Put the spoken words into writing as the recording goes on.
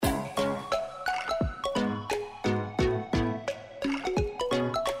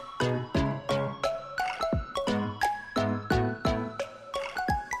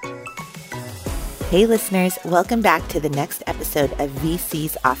Hey listeners, welcome back to the next episode of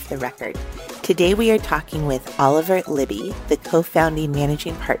VCs Off the Record. Today we are talking with Oliver Libby, the co-founding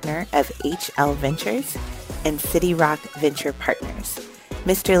managing partner of HL Ventures and City Rock Venture Partners.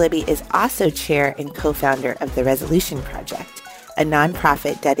 Mr. Libby is also chair and co-founder of the Resolution Project, a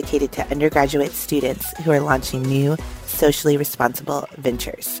nonprofit dedicated to undergraduate students who are launching new, socially responsible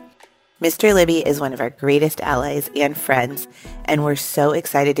ventures. Mr. Libby is one of our greatest allies and friends, and we're so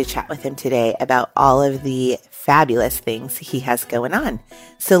excited to chat with him today about all of the fabulous things he has going on.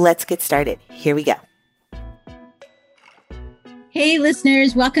 So let's get started. Here we go. Hey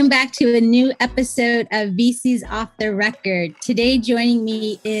listeners, welcome back to a new episode of VCs Off the Record. Today joining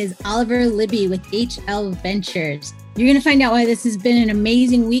me is Oliver Libby with HL Ventures. You're going to find out why this has been an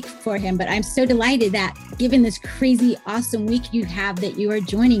amazing week for him, but I'm so delighted that given this crazy, awesome week you have that you are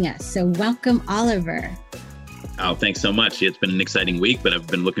joining us. So welcome, Oliver. Oh, thanks so much. It's been an exciting week, but I've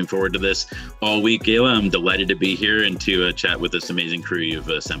been looking forward to this all week, Gayla. I'm delighted to be here and to chat with this amazing crew you've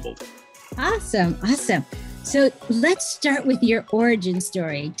assembled. Awesome. So let's start with your origin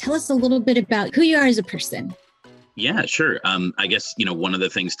story. Tell us a little bit about who you are as a person. Yeah, sure. I guess, one of the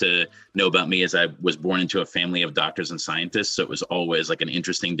things to know about me is I was born into a family of doctors and scientists. So it was always like an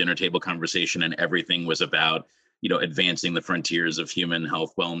interesting dinner table conversation, and everything was about, advancing the frontiers of human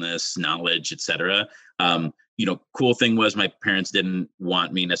health, wellness, knowledge, et cetera. Cool thing was my parents didn't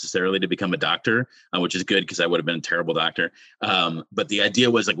want me necessarily to become a doctor, which is good because I would have been a terrible doctor. But the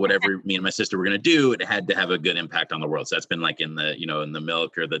idea was like whatever me and my sister were going to do, it had to have a good impact on the world. So that's been like in the, in the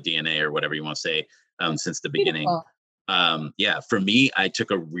milk or the DNA or whatever you want to say since the beginning. For me, I took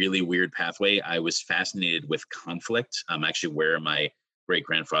a really weird pathway. I was fascinated with conflict. I actually wear my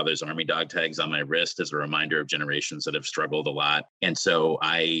great-grandfather's Army dog tags on my wrist as a reminder of generations that have struggled a lot. And so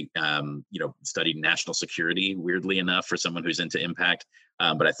I, studied national security, weirdly enough, for someone who's into impact.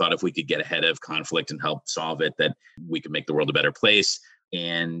 But I thought if we could get ahead of conflict and help solve it, that we could make the world a better place.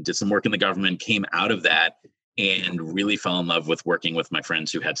 And did some work in the government, came out of that, and really fell in love with working with my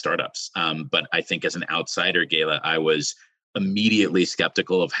friends who had startups. But I think as an outsider, Gayla, I was immediately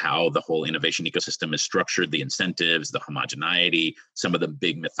skeptical of how the whole innovation ecosystem is structured, the incentives, the homogeneity, some of the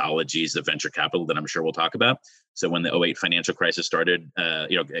big mythologies of venture capital that I'm sure we'll talk about. So when the 2008 financial crisis started,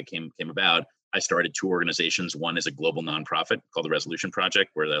 it came about, I started two organizations. One is a global nonprofit called the Resolution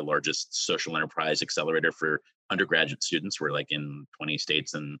Project. We're the largest social enterprise accelerator for undergraduate students. We're like in 20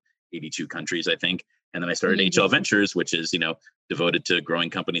 states and 82 countries, I think. And then I started HL Ventures, which is, devoted to growing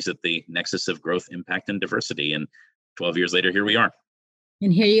companies at the nexus of growth, impact, and diversity. And 12 years later, here we are.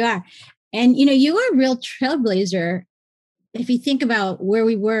 And here you are. And, you are a real trailblazer. If you think about where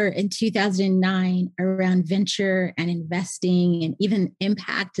we were in 2009 around venture and investing and even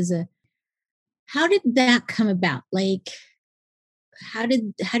impact how did that come about? Like, how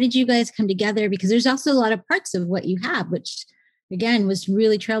did you guys come together? Because there's also a lot of parts of what you have, which again was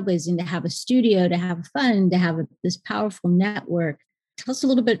really trailblazing, to have a studio, to have a fund, to have this powerful network. Tell us a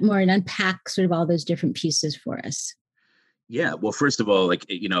little bit more and unpack sort of all those different pieces for us. Yeah. Well, first of all,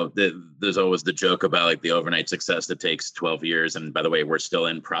 there's always the joke about like the overnight success that takes 12 years. And by the way, we're still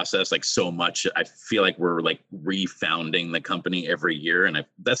in process, like so much. I feel like we're like refounding the company every year. And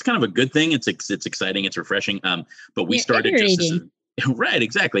that's kind of a good thing. It's exciting. It's refreshing. But we started right.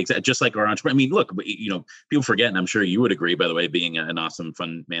 Exactly. Just like our entrepreneur. I mean, look, people forget, and I'm sure you would agree, by the way, being an awesome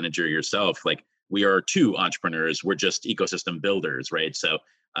fund manager yourself, like we are two entrepreneurs. We're just ecosystem builders, right? So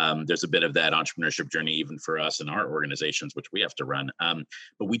there's a bit of that entrepreneurship journey even for us and our organizations, which we have to run.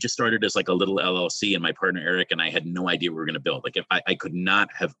 But we just started as like a little LLC, and my partner, Eric, and I had no idea we were going to build. Like if I could not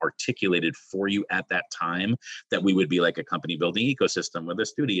have articulated for you at that time that we would be like a company building ecosystem with a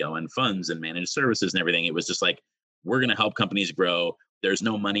studio and funds and managed services and everything. It was just like, we're going to help companies grow. There's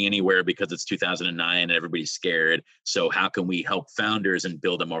no money anywhere because it's 2009 and everybody's scared. So how can we help founders and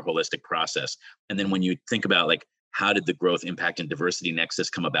build a more holistic process? And then when you think about like, how did the growth, impact, and diversity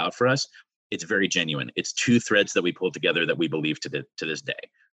nexus come about for us? It's very genuine. It's two threads that we pulled together that we believe to this day.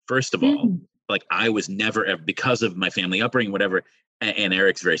 First of all, like I was never, because of my family upbringing, whatever, and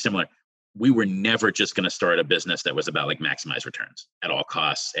Eric's very similar, we were never just going to start a business that was about like maximize returns at all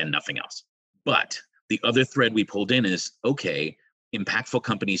costs and nothing else. But the other thread we pulled in is, okay, impactful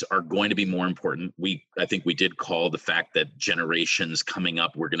companies are going to be more important. I think we did call the fact that generations coming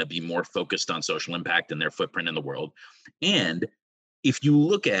up, we're going to be more focused on social impact and their footprint in the world. And if you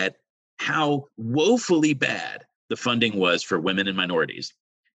look at how woefully bad the funding was for women and minorities,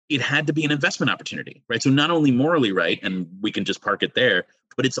 it had to be an investment opportunity, right? So not only morally right, and we can just park it there,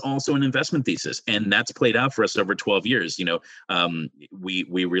 but it's also an investment thesis. And that's played out for us over 12 years. We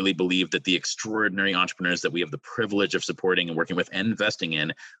really believe that the extraordinary entrepreneurs that we have the privilege of supporting and working with and investing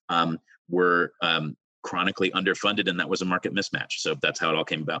in were chronically underfunded, and that was a market mismatch. So that's how it all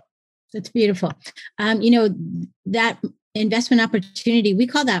came about. That's beautiful. That investment opportunity, we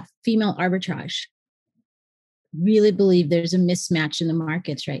call that female arbitrage. Really believe there's a mismatch in the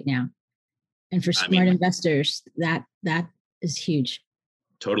markets right now. And for smart investors, that is huge.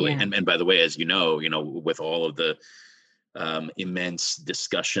 Totally. Yeah. And by the way, as you know, with all of the immense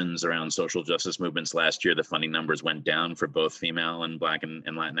discussions around social justice movements last year, the funding numbers went down for both female and Black and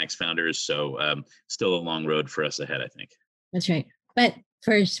Latinx founders. So still a long road for us ahead, I think. That's right. But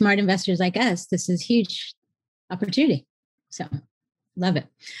for smart investors like us, this is huge opportunity. So love it.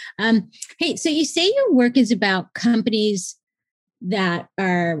 Hey, so you say your work is about companies that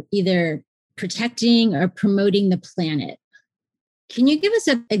are either protecting or promoting the planet. Can you give us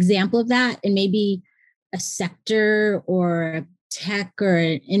an example of that, and maybe a sector or a tech or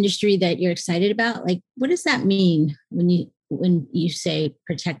an industry that you're excited about? Like, what does that mean when you say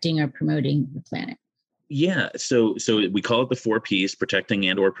protecting or promoting the planet? Yeah, so we call it the 4 Ps: protecting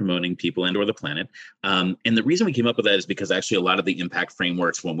and or promoting people and or the planet. And the reason we came up with that is because actually a lot of the impact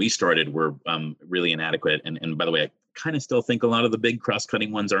frameworks when we started were really inadequate. And by the way, I kind of still think a lot of the big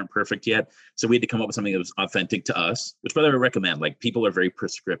cross-cutting ones aren't perfect yet. So we had to come up with something that was authentic to us, which by the way, I recommend. Like, people are very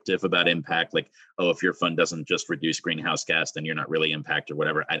prescriptive about impact. Like, oh, if your fund doesn't just reduce greenhouse gas, then you're not really impact or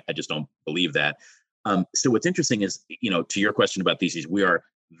whatever. I just don't believe that. So what's interesting is, to your question about theses, we are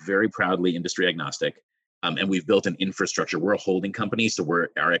very proudly industry agnostic. And we've built an infrastructure. We're a holding company, so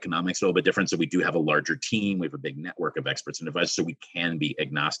our economics are a little bit different. So we do have a larger team. We have a big network of experts and advisors, so we can be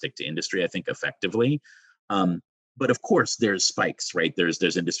agnostic to industry, I think, effectively. But of course, there's spikes, right?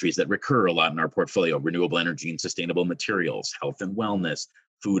 There's industries that recur a lot in our portfolio: renewable energy and sustainable materials, health and wellness,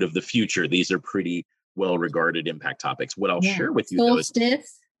 food of the future. These are pretty well-regarded impact topics. What I'll share with you,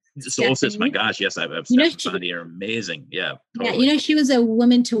 Solstice. Solstice, my gosh, yes, I've Stephanie are amazing. Yeah, totally. Yeah, she was a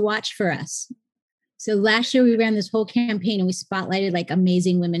woman to watch for us. So last year we ran this whole campaign and we spotlighted like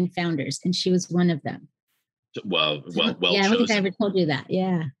amazing women founders, and she was one of them. Well yeah, chosen. I don't think I ever told you that.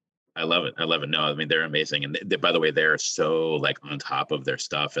 Yeah. I love it. No, I mean, they're amazing. And by the way, they're so like on top of their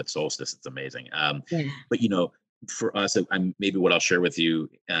stuff at Solstice. It's amazing. But for us, maybe what I'll share with you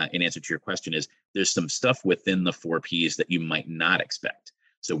in answer to your question is there's some stuff within the 4 Ps that you might not expect.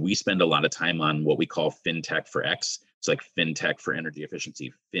 So we spend a lot of time on what we call FinTech for X. It's like FinTech for energy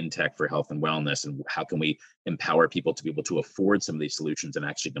efficiency, FinTech for health and wellness, and how can we empower people to be able to afford some of these solutions and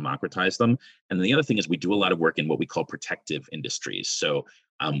actually democratize them. And then the other thing is we do a lot of work in what we call protective industries. So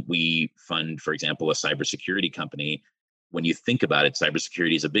we fund, for example, a cybersecurity company. When you think about it,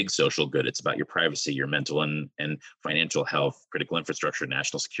 cybersecurity is a big social good. It's about your privacy, your mental and financial health, critical infrastructure,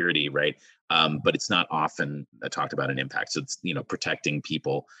 national security, right? But it's not often talked about in impact. So it's, protecting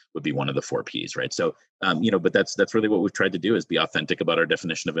people would be one of the 4 Ps, right? So, but that's really what we've tried to do, is be authentic about our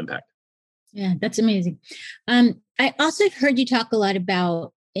definition of impact. Yeah, that's amazing. I also heard you talk a lot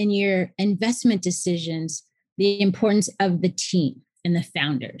about, in your investment decisions, the importance of the team and the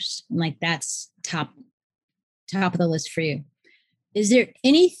founders. Like, that's top of the list for you. Is there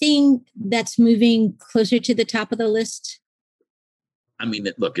anything that's moving closer to the top of the list? I mean,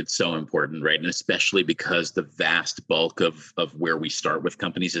 look, it's so important, right? And especially because the vast bulk of where we start with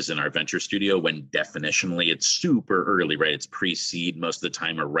companies is in our venture studio, when definitionally it's super early, right? It's pre-seed most of the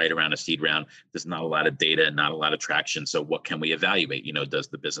time, or right around a seed round. There's not a lot of data, not a lot of traction. So what can we evaluate? Does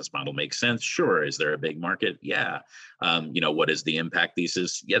the business model make sense? Sure. Is there a big market? Yeah. What is the impact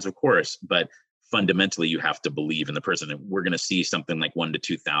thesis? Yes, of course. But fundamentally, you have to believe in the person. And we're going to see something like 1,000 to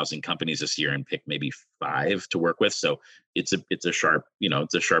 2,000 companies this year and pick maybe 5 to work with. So it's a sharp,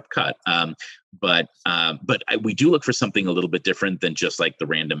 it's a sharp cut. But we do look for something a little bit different than just like the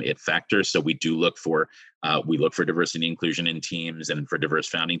random it factor. So we do look for diversity and inclusion in teams, and for diverse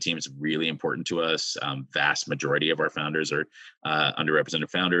founding teams, really important to us. Vast majority of our founders are underrepresented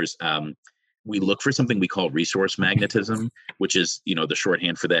founders. We look for something we call resource magnetism, which is, the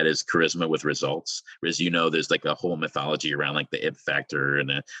shorthand for that is charisma with results. As there's like a whole mythology around like the it factor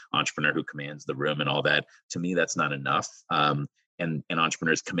and an entrepreneur who commands the room and all that. To me, that's not enough. And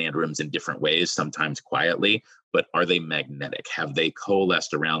entrepreneurs command rooms in different ways, sometimes quietly, but are they magnetic? Have they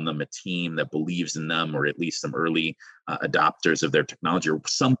coalesced around them a team that believes in them, or at least some early adopters of their technology, or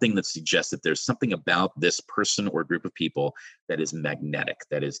something that suggests that there's something about this person or group of people that is magnetic,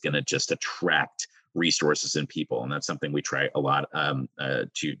 that is going to just attract resources and people? And that's something we try a lot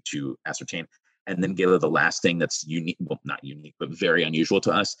to ascertain. And then, Gayla, the last thing that's unique, well, not unique, but very unusual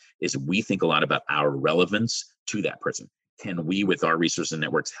to us, is we think a lot about our relevance to that person. Can we, with our resources and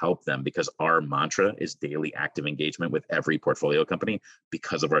networks, help them? Because our mantra is daily active engagement with every portfolio company.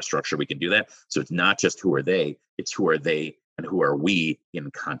 Because of our structure, we can do that. So it's not just who are they, it's who are they and who are we in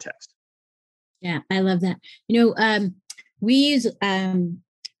context. Yeah, I love that. We use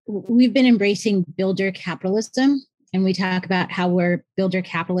we've been embracing builder capitalism, and we talk about how we're builder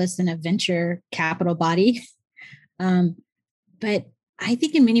capitalists in a venture capital body. But I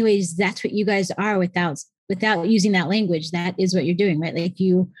think in many ways that's what you guys are without using that language. That is what you're doing, right? Like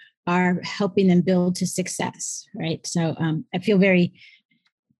you are helping them build to success, right? So I feel very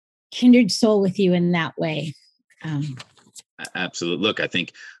kindred soul with you in that way. Absolutely. Look, I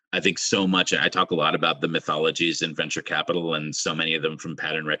think so much. I talk a lot about the mythologies in venture capital, and so many of them, from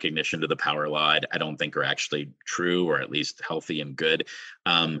pattern recognition to the power law, I don't think are actually true, or at least healthy and good.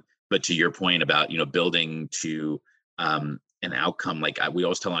 But to your point about building to an outcome, like we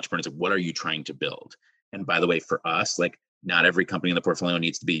always tell entrepreneurs, like, what are you trying to build? And by the way, for us, like not every company in the portfolio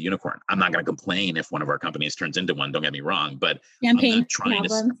needs to be a unicorn. I'm not going to complain if one of our companies turns into one. Don't get me wrong, but Champagne I'm not trying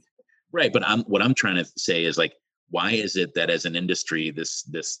to. Right, but what I'm trying to say is, like, why is it that as an industry, this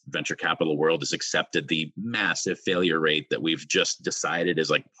venture capital world has accepted the massive failure rate that we've just decided is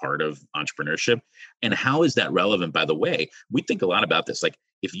like part of entrepreneurship? And how is that relevant? By the way, we think a lot about this. Like,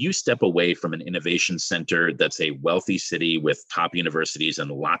 if you step away from an innovation center that's a wealthy city with top universities and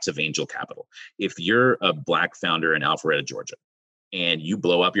lots of angel capital, if you're a Black founder in Alpharetta, Georgia, and you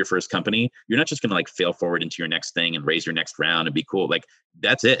blow up your first company, you're not just going to like fail forward into your next thing and raise your next round and be cool. Like,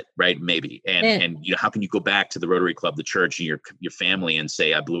 that's it, right? Maybe. And how can you go back to the Rotary Club, the church, and your family and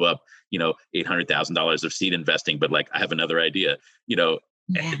say, I blew up, $800,000 of seed investing, but like I have another idea.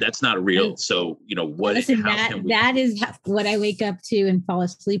 That's not real. So, what? Listen, that is what I wake up to and fall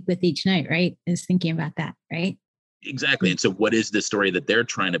asleep with each night, right? Is thinking about that, right? Exactly. And so what is the story that they're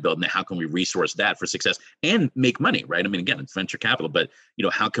trying to build, and how can we resource that for success and make money, right? I mean, again, it's venture capital, but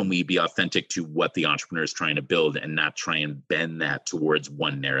how can we be authentic to what the entrepreneur is trying to build and not try and bend that towards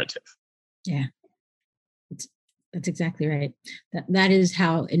one narrative? Yeah, that's exactly right. That is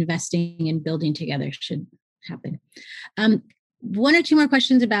how investing and building together should happen. One or two more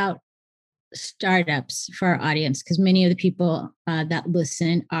questions about startups for our audience, because many of the people that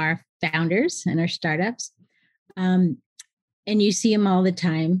listen are founders and are startups. And you see them all the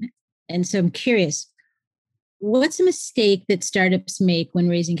time. And so I'm curious, what's a mistake that startups make when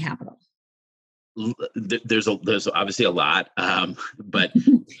raising capital? There's obviously a lot, but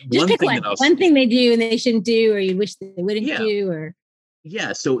just pick one thing they do and they shouldn't do, or you wish they wouldn't do, or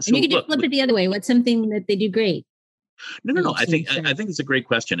So and you can just flip it the other way. What's something that they do great? No. I think it's a great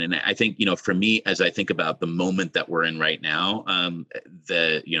question, and I think for me, as I think about the moment that we're in right now,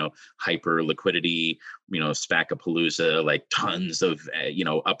 the hyper liquidity, SPAC-a-palooza, like tons of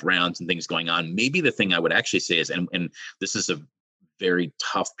up rounds and things going on. Maybe the thing I would actually say is, and this is a very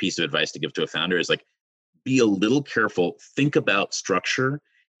tough piece of advice to give to a founder, is like, be a little careful. Think about structure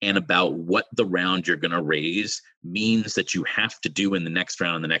and about what the round you're going to raise means that you have to do in the next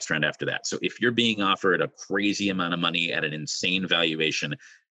round and the next round after that. So if you're being offered a crazy amount of money at an insane valuation,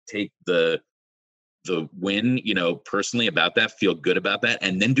 take the win, personally about that, feel good about that,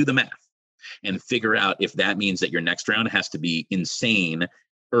 and then do the math and figure out if that means that your next round has to be insane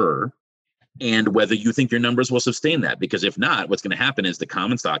and whether you think your numbers will sustain that. Because if not, what's going to happen is the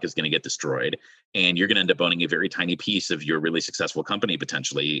common stock is going to get destroyed, and you're going to end up owning a very tiny piece of your really successful company,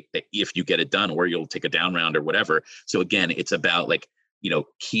 potentially, if you get it done, or you'll take a down round or whatever. So again, it's about like,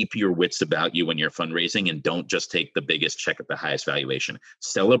 keep your wits about you when you're fundraising, and don't just take the biggest check at the highest valuation.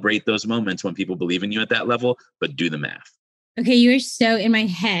 Celebrate those moments when people believe in you at that level, but do the math. Okay, you're so in my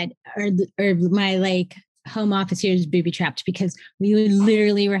head, or my like home office here is booby trapped, because we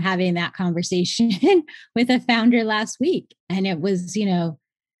literally were having that conversation with a founder last week, and it was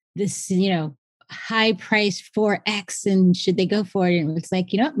this high price 4x, and should they go for it? And it's like,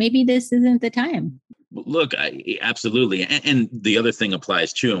 maybe this isn't the time. Look, absolutely. And the other thing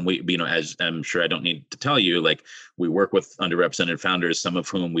applies too. And we, as I'm sure I don't need to tell you, like, we work with underrepresented founders, some of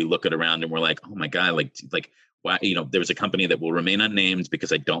whom we look at around and we're like, oh my God, like why, there was a company that will remain unnamed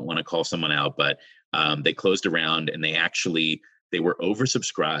because I don't want to call someone out, but they closed a round, and they were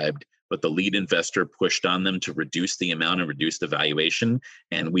oversubscribed, but the lead investor pushed on them to reduce the amount and reduce the valuation,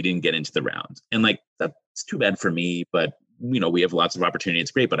 and we didn't get into the round. And like, that's too bad for me, but we have lots of opportunity. It's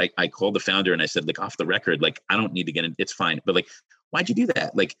great. But I called the founder and I said, like, off the record, like, I don't need to get in. It's fine. But like, why'd you do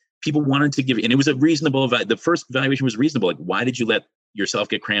that? Like, people wanted to give, and it was a reasonable, the first valuation was reasonable. Like, why did you let yourself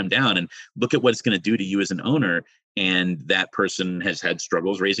get crammed down? And look at what it's going to do to you as an owner. And that person has had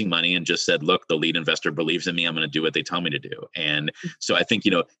struggles raising money and just said, look, the lead investor believes in me. I'm going to do what they tell me to do. And so I think,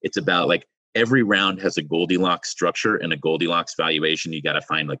 it's about like, every round has a Goldilocks structure and a Goldilocks valuation. You got to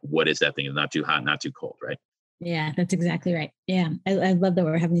find like, what is that thing? It's not too hot, not too cold, right? Yeah, that's exactly right. Yeah, I love that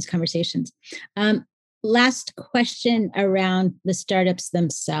we're having these conversations. Last question around the startups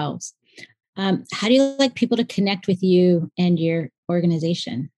themselves. How do you like people to connect with you and your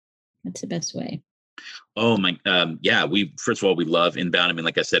organization? What's the best way? Oh my, yeah. We first of all, we love inbound. I mean,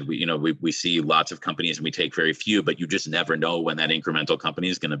 like I said, we see lots of companies and we take very few, but you just never know when that incremental company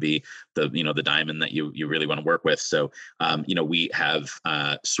is going to be the diamond that you really want to work with. So, we have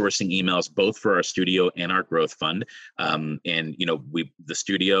sourcing emails both for our studio and our growth fund, and the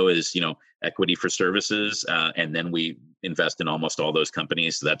studio is equity for services, and then we invest in almost all those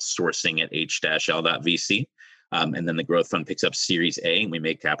companies. So that's sourcing at h-l.vc. And then the growth fund picks up Series A, and we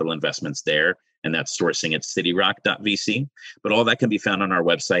make capital investments there. And that's sourcing at cityrock.vc. But all that can be found on our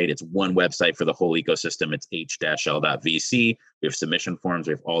website. It's one website for the whole ecosystem. It's h-l.vc. We have submission forms.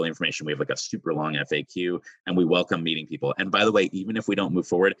 We have all the information. We have like a super long FAQ, and we welcome meeting people. And by the way, even if we don't move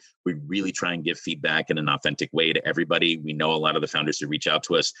forward, we really try and give feedback in an authentic way to everybody. We know a lot of the founders who reach out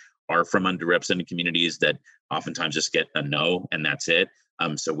to us are from underrepresented communities that oftentimes just get a no, and that's it.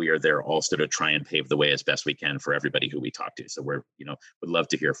 So we are there also to try and pave the way as best we can for everybody who we talk to. So we're, would love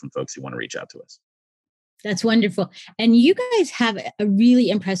to hear from folks who want to reach out to us. That's wonderful. And you guys have a really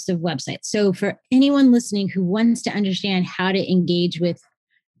impressive website. So for anyone listening who wants to understand how to engage with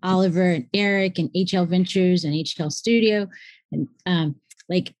Oliver and Eric and HL Ventures and HL Studio, and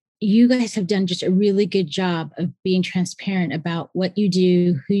you guys have done just a really good job of being transparent about what you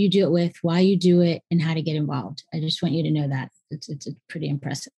do, who you do it with, why you do it, and how to get involved. I just want you to know that. It's pretty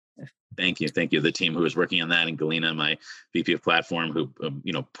impressive. Thank you. The team who was working on that, and Galina, my VP of platform, who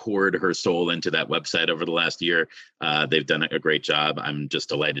poured her soul into that website over the last year. They've done a great job. I'm just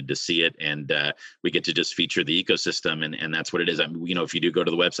delighted to see it, and we get to just feature the ecosystem, and that's what it is. If you do go to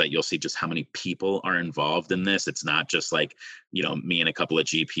the website, you'll see just how many people are involved in this. It's not just like me and a couple of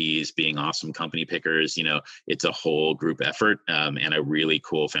GPs being awesome company pickers. It's a whole group effort, and a really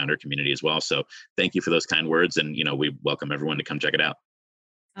cool founder community as well. So thank you for those kind words, and we welcome everyone to come check it out.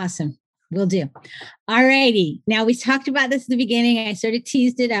 Awesome. Will do. All righty. Now, we talked about this at the beginning. I sort of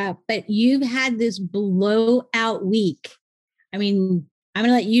teased it up, but you've had this blowout week. I mean, I'm going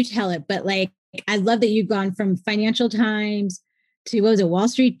to let you tell it, but I love that you've gone from Financial Times to, Wall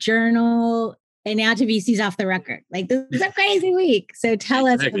Street Journal, and now to VCs Off the Record. This is a crazy week. So tell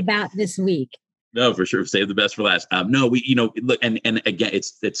us about this week. No, for sure. Save the best for last. No, we, look, and again,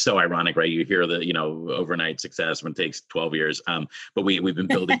 it's so ironic, right? You hear the, overnight success when it takes 12 years. But we've been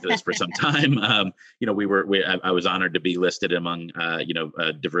building for this for some time. I was honored to be listed among,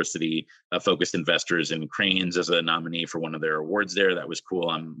 diversity focused investors in Crain's as a nominee for one of their awards there. That was cool.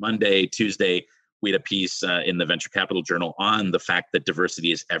 On Monday, Tuesday, we had a piece in the Venture Capital Journal on the fact that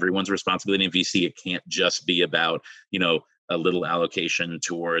diversity is everyone's responsibility in VC. It can't just be about, a little allocation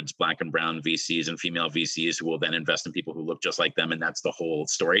towards Black and brown VCs and female VCs who will then invest in people who look just like them. And that's the whole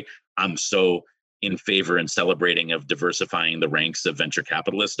story. I'm so in favor and celebrating of diversifying the ranks of venture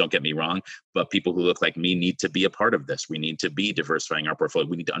capitalists. Don't get me wrong, but people who look like me need to be a part of this. We need to be diversifying our portfolio.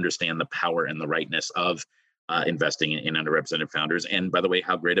 We need to understand the power and the rightness of investing in underrepresented founders. And by the way,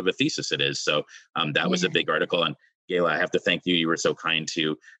 how great of a thesis it is. So that was a big article. And Gayla, I have to thank you. You were so kind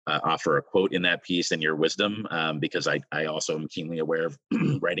to offer a quote in that piece and your wisdom, because I also am keenly aware of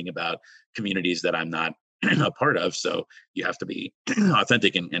writing about communities that I'm not a part of. So you have to be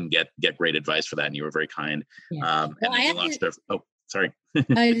authentic and get great advice for that. And you were very kind. Yeah. Sorry.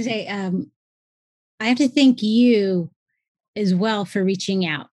 I was to say, I have to thank you as well for reaching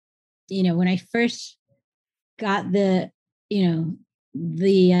out. When I first got the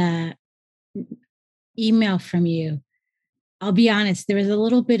email from you, I'll be honest, there was a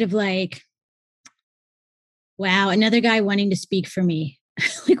little bit of wow, another guy wanting to speak for me.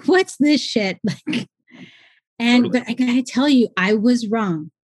 What's this shit? But I gotta tell you, I was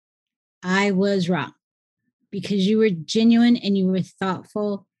wrong because you were genuine and you were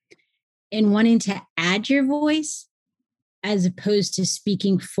thoughtful in wanting to add your voice as opposed to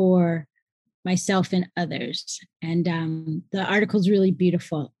speaking for myself and others. And the article's really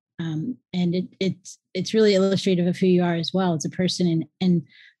beautiful. And it's really illustrative of who you are as well as a person and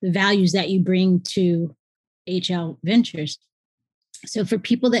the values that you bring to HL Ventures. So for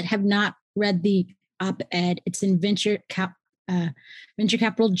people that have not read the op-ed, it's in Venture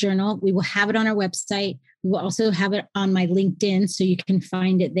Capital Journal. We will have it on our website. We will also have it on my LinkedIn, so you can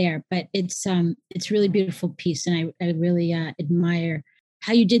find it there. But it's really beautiful piece, and I really admire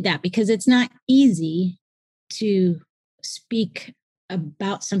how you did that, because it's not easy to speak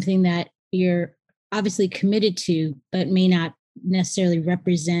about something that you're obviously committed to, but may not necessarily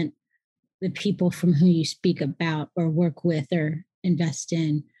represent the people from whom you speak about or work with or invest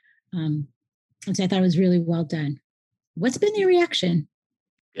in. And so I thought it was really well done. What's been their reaction?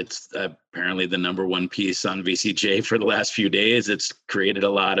 It's apparently the number one piece on VCJ for the last few days. It's created a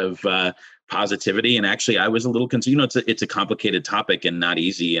lot of positivity. And actually, I was a little concerned. It's a complicated topic and not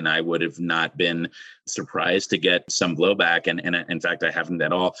easy. And I would have not been surprised to get some blowback. And in fact, I haven't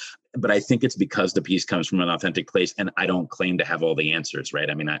at all. But I think it's because the piece comes from an authentic place. And I don't claim to have all the answers, right?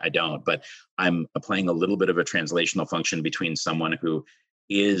 I mean, I don't. But I'm playing a little bit of a translational function between someone who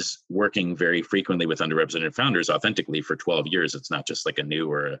is working very frequently with underrepresented founders authentically for 12 years. It's not just like a new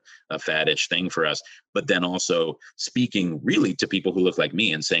or a faddish thing for us, but then also speaking really to people who look like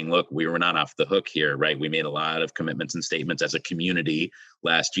me and saying, look, we were not off the hook here, right? We made a lot of commitments and statements as a community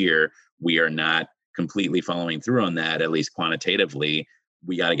last year. We are not completely following through on that, at least quantitatively.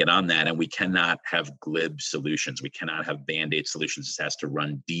 We got to get on that. And we cannot have glib solutions. We cannot have Band-Aid solutions. This has to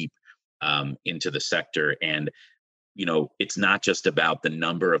run deep into the sector. And it's not just about the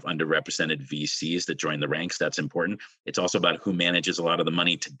number of underrepresented VCs that join the ranks. That's important. It's also about who manages a lot of the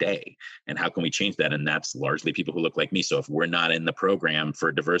money today and how can we change that? And that's largely people who look like me. So if we're not in the program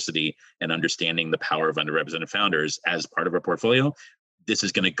for diversity and understanding the power of underrepresented founders as part of our portfolio, this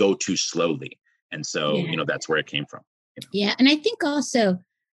is going to go too slowly. And so, that's where it came from. Yeah. And I think also,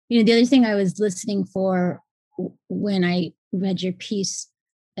 the other thing I was listening for when I read your piece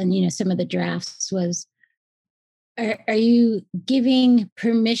and, some of the drafts was, are you giving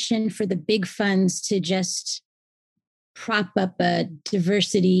permission for the big funds to just prop up a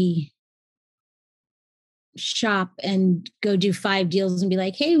diversity shop and go do 5 deals and be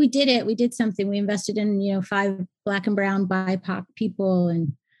like, hey, we did it. We did something. We invested in, 5 Black and brown BIPOC people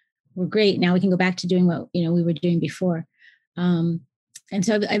and we're great. Now we can go back to doing what, we were doing before. And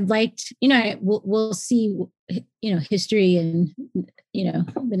so I've liked, we'll see, history and,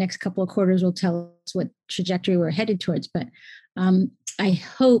 the next couple of quarters will tell us what trajectory we're headed towards. But I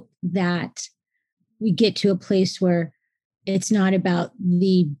hope that we get to a place where it's not about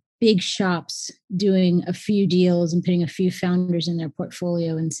the big shops doing a few deals and putting a few founders in their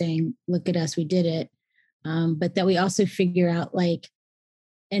portfolio and saying, look at us, we did it. But that we also figure out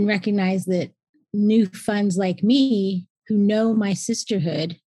and recognize that new funds like me who know my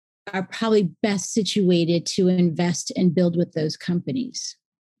sisterhood are probably best situated to invest and build with those companies.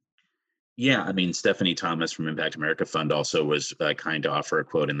 Yeah, I mean, Stephanie Thomas from Impact America Fund also was kind to offer a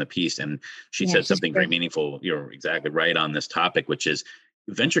quote in the piece, and she said something very meaningful. You're exactly right on this topic, which is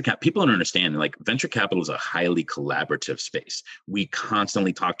venture cap. People don't understand, venture capital is a highly collaborative space. We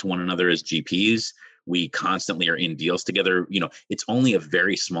constantly talk to one another as GPs. We constantly are in deals together. It's only a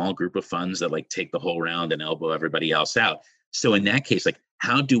very small group of funds that take the whole round and elbow everybody else out. So in that case,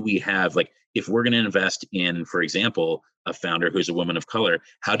 how do we have, if we're going to invest in, for example, a founder who's a woman of color,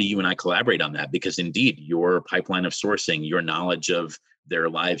 how do you and I collaborate on that? Because indeed, your pipeline of sourcing, your knowledge of their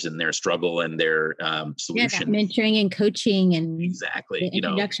lives and their struggle and their solution. Yeah, mentoring and coaching and exactly the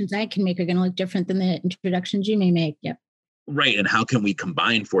introductions I can make are going to look different than the introductions you may make. Yep. Right. And how can we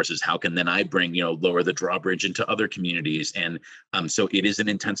combine forces? How can then I bring, lower the drawbridge into other communities? And so it is an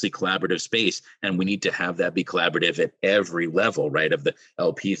intensely collaborative space. And we need to have that be collaborative at every level, right? Of the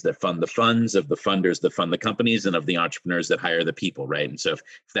LPs that fund the funds, of the funders that fund the companies, and of the entrepreneurs that hire the people, right? And so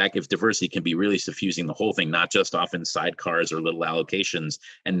if diversity can be really suffusing the whole thing, not just off in sidecars or little allocations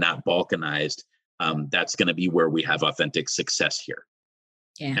and not balkanized, that's going to be where we have authentic success here.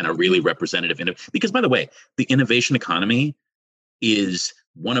 Yeah. And a really representative, because by the way, the innovation economy is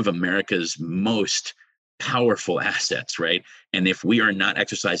one of America's most powerful assets, right? And if we are not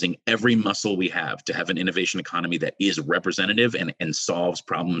exercising every muscle we have to have an innovation economy that is representative and solves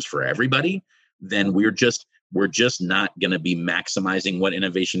problems for everybody, then we're just not going to be maximizing what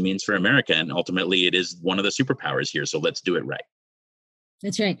innovation means for America. And ultimately, it is one of the superpowers here. So let's do it right.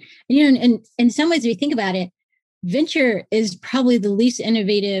 That's right. And, and in some ways, if you think about it, venture is probably the least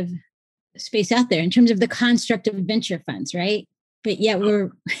innovative space out there in terms of the construct of venture funds, right? But yet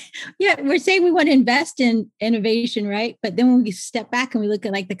we're saying we want to invest in innovation, right? But then when we step back and we look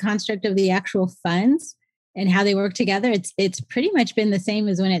at the construct of the actual funds and how they work together, it's pretty much been the same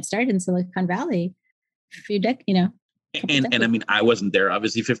as when it started in Silicon Valley a few decades. And I mean, I wasn't there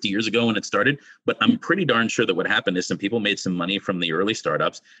obviously 50 years ago when it started, but I'm pretty darn sure that what happened is some people made some money from the early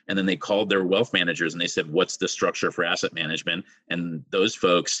startups, and then they called their wealth managers and they said, what's the structure for asset management? And those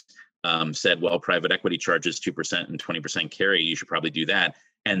folks said, well, private equity charges 2% and 20% carry. You should probably do that.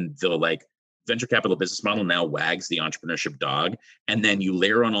 And the venture capital business model now wags the entrepreneurship dog. And then you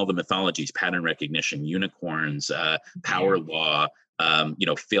layer on all the mythologies, pattern recognition, unicorns, power law,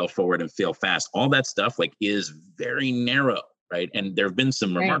 fail forward and fail fast. All that stuff is very narrow, right? And there have been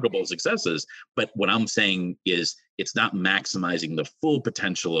some remarkable successes, but what I'm saying is it's not maximizing the full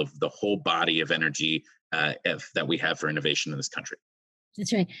potential of the whole body of energy that we have for innovation in this country.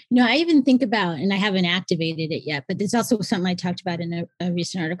 That's right. I even think about, and I haven't activated it yet, but there's also something I talked about in a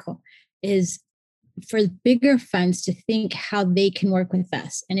recent article, is for bigger funds to think how they can work with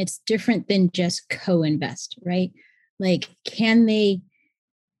us. And it's different than just co-invest, right? Like, can they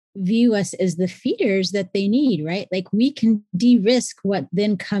view us as the feeders that they need, right? Like, we can de-risk what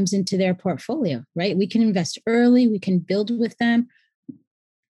then comes into their portfolio, right? We can invest early, we can build with them.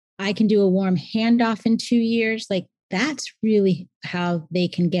 I can do a warm handoff in 2 years. Like, that's really how they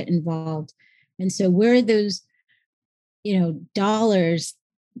can get involved. And so we're those, dollars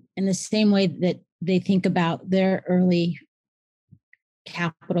in the same way that they think about their early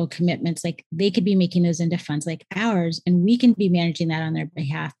capital commitments. Like, they could be making those into funds like ours, and we can be managing that on their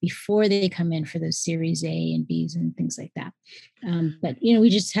behalf before they come in for those Series A and Bs and things like that. But we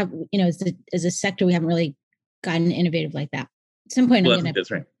just have, as a sector, we haven't really gotten innovative like that. At some point, well,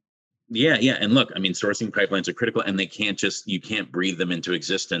 that's right. Yeah. And look, I mean, sourcing pipelines are critical, and you can't breathe them into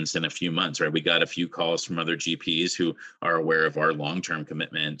existence in a few months, right? We got a few calls from other GPs who are aware of our long-term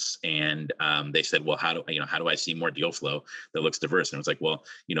commitments. And they said, well, how do I see more deal flow that looks diverse? And it was like, well,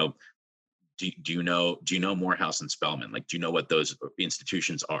 do you know Morehouse and Spellman? Like, do you know what those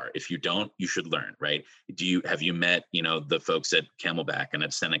institutions are? If you don't, you should learn, right? Have you met, the folks at Camelback and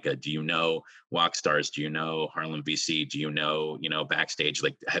at Seneca? Do you know Walkstars? Do you know Harlem VC? Do you know, Backstage?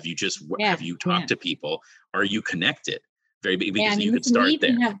 Like, have you talked to people? Are you connected? Because you could start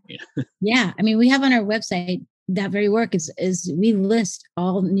there. I mean, we have on our website, that very work is we list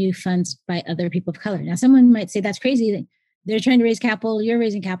all new funds by other people of color. Now, someone might say that's crazy. They're trying to raise capital, you're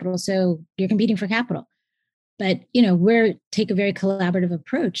raising capital, so you're competing for capital. But, we're take a very collaborative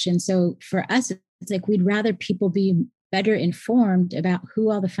approach. And so for us, it's like, we'd rather people be better informed about who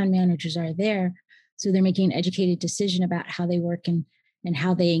all the fund managers are there, so they're making an educated decision about how they work and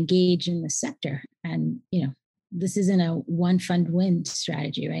how they engage in the sector. And, this isn't a one fund win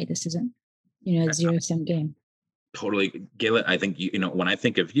strategy, right? This isn't, a zero-sum game. Totally. Gayla, I think, when I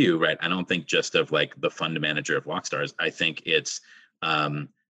think of you, right, I don't think just of like the fund manager of Walkstars. I think it's,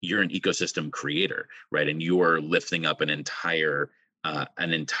 you're an ecosystem creator, right? And you are lifting up an entire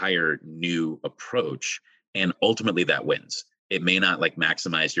new approach. And ultimately that wins. It may not like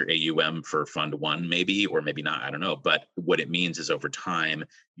maximize your AUM for fund one, maybe, or maybe not, I don't know. But what it means is over time,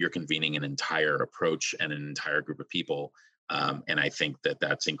 you're convening an entire approach and an entire group of people. And I think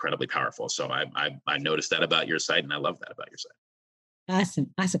that's incredibly powerful. So I noticed that about your site, and I love that about your site.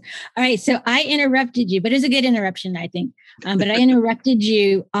 Awesome. All right. So I interrupted you, but it was a good interruption, I think. But I interrupted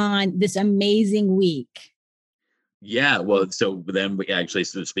you on this amazing week. Yeah, well, so then so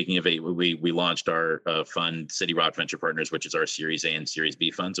speaking of we launched our fund, City Rock Venture Partners, which is our Series A and Series B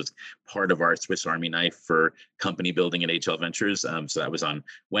fund. So it's part of our Swiss Army knife for company building at HL Ventures. So that was on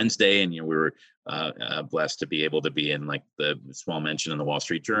Wednesday, and we were blessed to be able to be in like the small mention in the Wall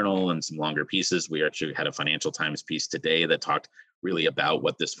Street Journal and some longer pieces. We actually had a Financial Times piece today that talked really about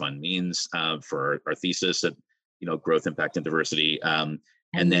what this fund means for our thesis at growth, impact, and diversity. And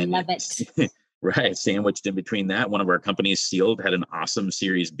then love it. Right. Sandwiched in between that, one of our companies, Sealed, had an awesome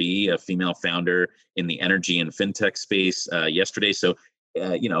Series B, a female founder in the energy and fintech space yesterday. So,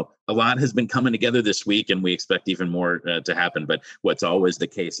 a lot has been coming together this week, and we expect even more to happen. But what's always the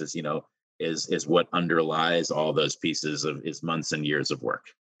case is, is what underlies all those pieces is months and years of work.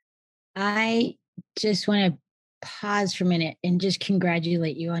 I just want to pause for a minute and just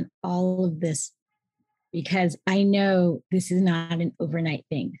congratulate you on all of this, because I know this is not an overnight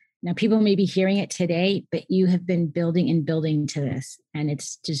thing. Now, people may be hearing it today, but you have been building and building to this, and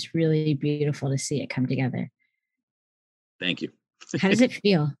it's just really beautiful to see it come together. Thank you. How does it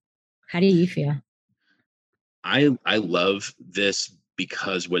feel? How do you feel? I love this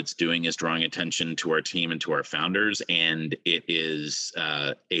because what it's doing is drawing attention to our team and to our founders, and it is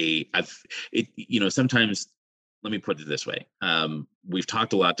sometimes. Let me put it this way. We've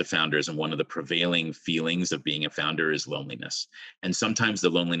talked a lot to founders, and one of the prevailing feelings of being a founder is loneliness. And sometimes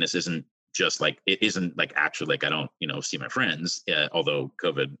the loneliness isn't just like, it isn't like actually like I don't, see my friends, although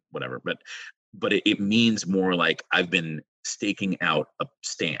COVID, whatever, but it means more like I've been staking out a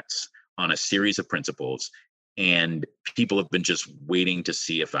stance on a series of principles, and people have been just waiting to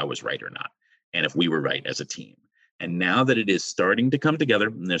see if I was right or not, and if we were right as a team. And now that it is starting to come together,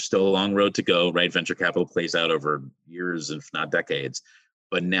 and there's still a long road to go, right? Venture capital plays out over years, if not decades.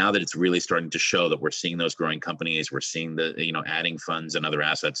 But now that it's really starting to show that we're seeing those growing companies, we're seeing the, adding funds and other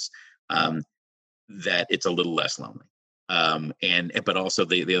assets, that it's a little less lonely. But also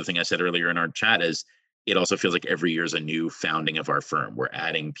the other thing I said earlier in our chat is, it also feels like every year is a new founding of our firm. We're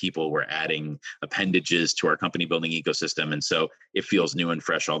adding people, we're adding appendages to our company building ecosystem. And so it feels new and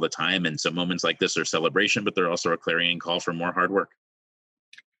fresh all the time. And so moments like this are celebration, but they're also a clarion call for more hard work.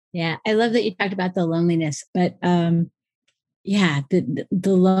 Yeah. I love that you talked about the loneliness, but yeah, the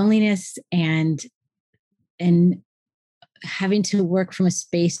loneliness and having to work from a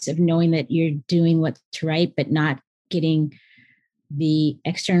space of knowing that you're doing what's right, but not getting the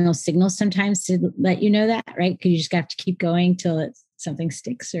external signals sometimes to let you know that, right? Because you just have to keep going till something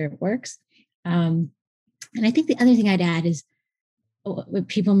sticks or it works. And I think the other thing I'd add is what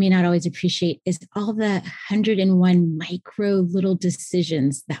people may not always appreciate is all the 101 micro little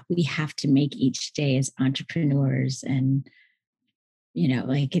decisions that we have to make each day as entrepreneurs. And,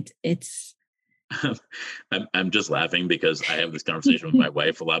 like it's I'm just laughing because I have this conversation with my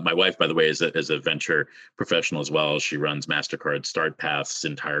wife a lot. My wife, by the way, is a venture professional as well. She runs MasterCard StartPath's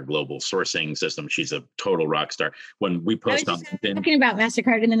entire global sourcing system. She's a total rock star. When we post on LinkedIn, talking about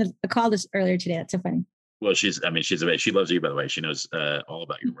MasterCard, and then I called this earlier today. That's so funny. Well, she loves you, by the way. She knows all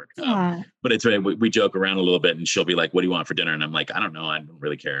about your work. But it's we joke around a little bit, and she'll be like, "What do you want for dinner?" And I'm like, "I don't know. I don't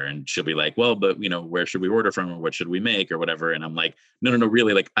really care." And she'll be like, "Well, but where should we order from, or what should we make, or whatever?" And I'm like, "No,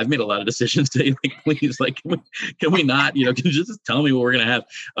 really. Like, I've made a lot of decisions today. Like, please, like, can we not? Can you just tell me what we're gonna have?"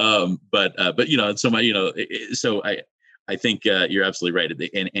 But so I think you're absolutely right,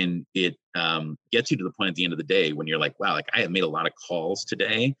 and it gets you to the point at the end of the day when you're like, "Wow, like I have made a lot of calls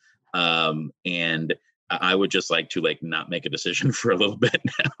today," and I would just like to not make a decision for a little bit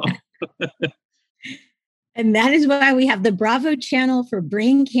now. And that is why we have the Bravo channel for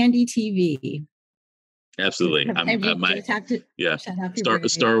Brain Candy TV. Absolutely.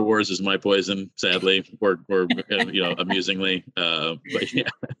 Star Wars is my poison, sadly, or amusingly. But yeah.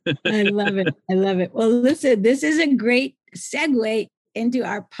 I love it. Well, listen, this is a great segue into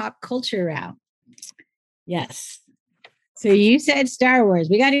our pop culture route. Yes. So you said Star Wars.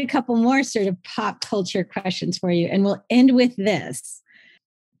 We got a couple more sort of pop culture questions for you, and we'll end with this.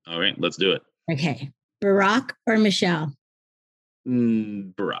 All right, let's do it. Okay. Barack or Michelle?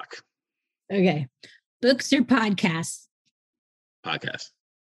 Barack. Okay. Books or podcasts? Podcast.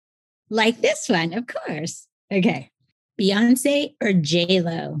 Like this one, of course. Okay. Beyonce or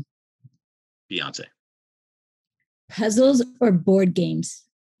J-Lo? Beyonce. Puzzles or board games?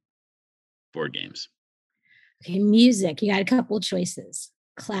 Board games. Okay, music. You got a couple choices.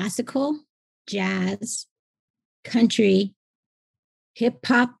 Classical, jazz, country, hip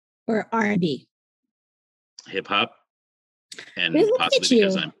hop, or R&B. Hip hop, and possibly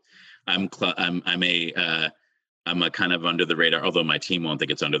because I'm a kind of under the radar. Although my team won't think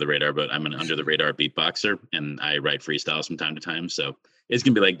it's under the radar, but I'm an under the radar beatboxer, and I write freestyles from time to time. So it's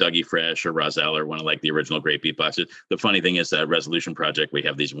gonna be like Dougie Fresh or Rozelle or one of the original great beatboxers. The funny thing is that Resolution Project, we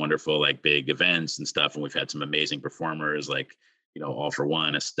have these wonderful big events and stuff, and we've had some amazing performers All for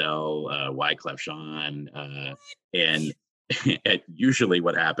One, Estelle, Wyclef Jean, and usually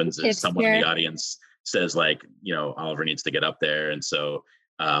what happens is someone in the audience says Oliver needs to get up there, and so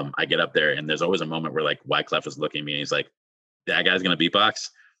I get up there, and there's always a moment where Wyclef is looking at me and he's like, "That guy's gonna beatbox."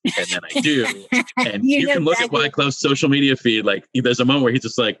 And then I do, and you can look at Wyclef's social media feed. There's a moment where he's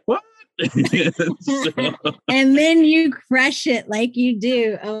just like, "What?" And then you crush it like you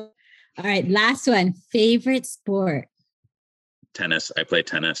do. Oh, all right, last one. Favorite sport? Tennis. I play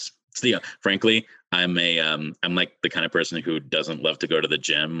tennis. Frankly, I'm like the kind of person who doesn't love to go to the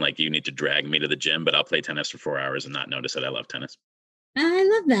gym. You need to drag me to the gym, but I'll play tennis for 4 hours and not notice that I love tennis. I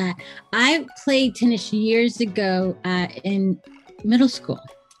love that. I played tennis years ago in middle school.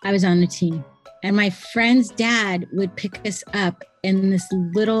 I was on the team, and my friend's dad would pick us up in this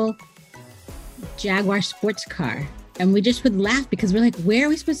little Jaguar sports car. And we just would laugh because we're like, where are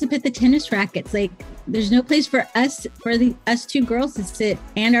we supposed to put the tennis rackets? There's no place for us two girls to sit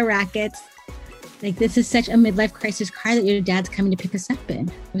and our rackets. This is such a midlife crisis car that your dad's coming to pick us up in.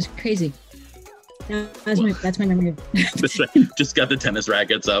 It was crazy. That's my memory. Just got the tennis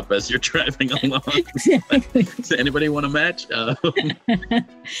rackets up as you're driving along. Exactly. Does anybody want to match?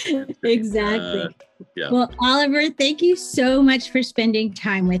 Exactly. Yeah. Well, Oliver, thank you so much for spending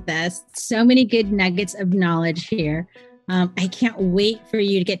time with us. So many good nuggets of knowledge here. I can't wait for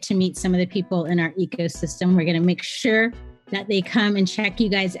you to get to meet some of the people in our ecosystem. We're going to make sure that they come and check you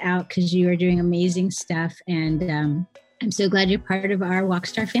guys out because you are doing amazing stuff. And I'm so glad you're part of our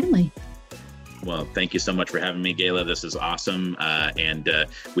Walkstar family. Well, thank you so much for having me, Gayla. This is awesome. And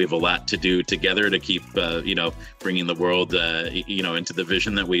we have a lot to do together to keep, bringing the world, into the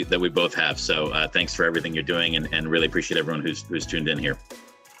vision that we both have. So thanks for everything you're doing, and really appreciate everyone who's tuned in here.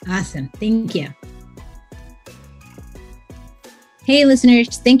 Awesome. Thank you. Hey,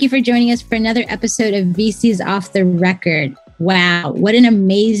 listeners, thank you for joining us for another episode of VC's Off the Record. Wow, what an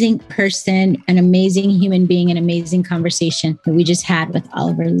amazing person, an amazing human being, an amazing conversation that we just had with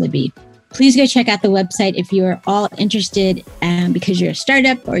Oliver Libby. Please go check out the website if you are all interested because you're a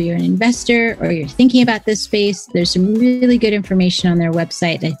startup or you're an investor or you're thinking about this space. There's some really good information on their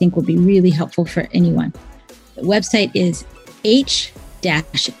website that I think will be really helpful for anyone. The website is h-l.vc.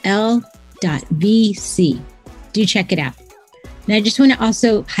 Do check it out. And I just want to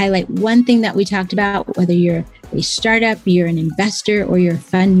also highlight one thing that we talked about, whether you're a startup, you're an investor, or you're a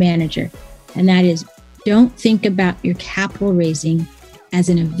fund manager. And that is, don't think about your capital raising as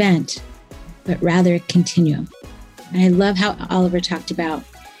an event, but rather a continuum. And I love how Oliver talked about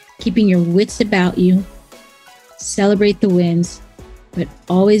keeping your wits about you, celebrate the wins, but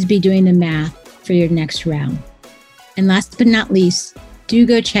always be doing the math for your next round. And last but not least, do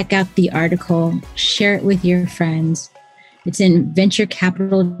go check out the article, share it with your friends. It's in Venture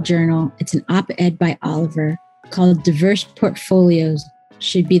Capital Journal. It's an op-ed by Oliver called Diverse Portfolios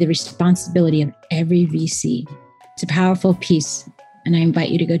Should Be the Responsibility of Every VC. It's a powerful piece, and I invite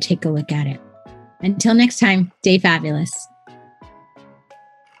you to go take a look at it. Until next time, stay fabulous.